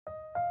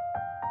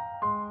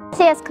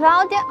is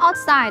cloudy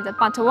outside,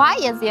 but why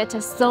is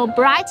it so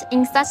bright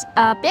in such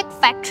a big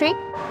factory?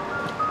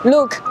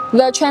 Look,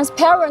 the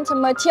transparent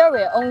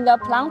material on the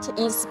plant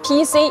is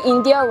PC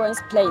endurance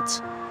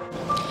plate.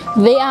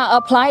 They are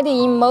applied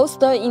in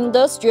most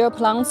industrial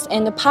plants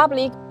and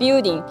public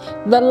buildings.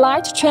 The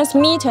light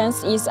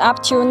transmittance is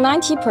up to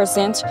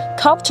 90%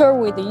 coated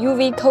with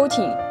UV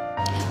coating.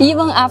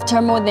 Even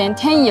after more than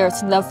 10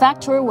 years, the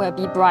factory will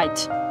be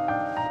bright.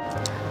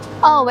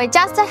 Oh, we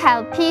just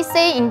have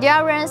PC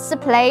endurance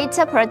plate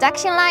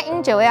production line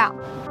in Joel.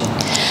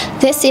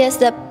 This is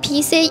the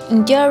PC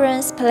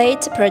endurance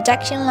plate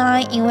production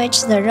line in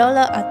which the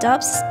roller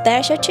adopts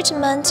special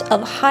treatment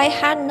of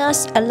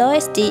high-hardness alloy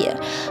steel.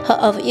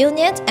 Her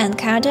unit and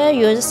counter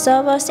use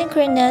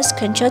servo-synchronous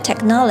control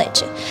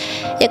technology.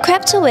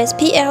 Equipped with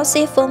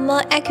PLC for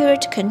more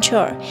accurate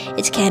control,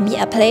 it can be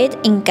applied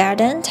in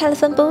garden,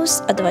 telephone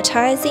booths,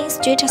 advertising,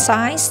 street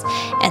signs,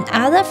 and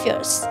other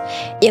fields.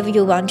 If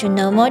you want to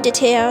know more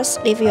details,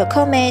 leave your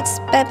comments.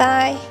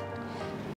 Bye-bye.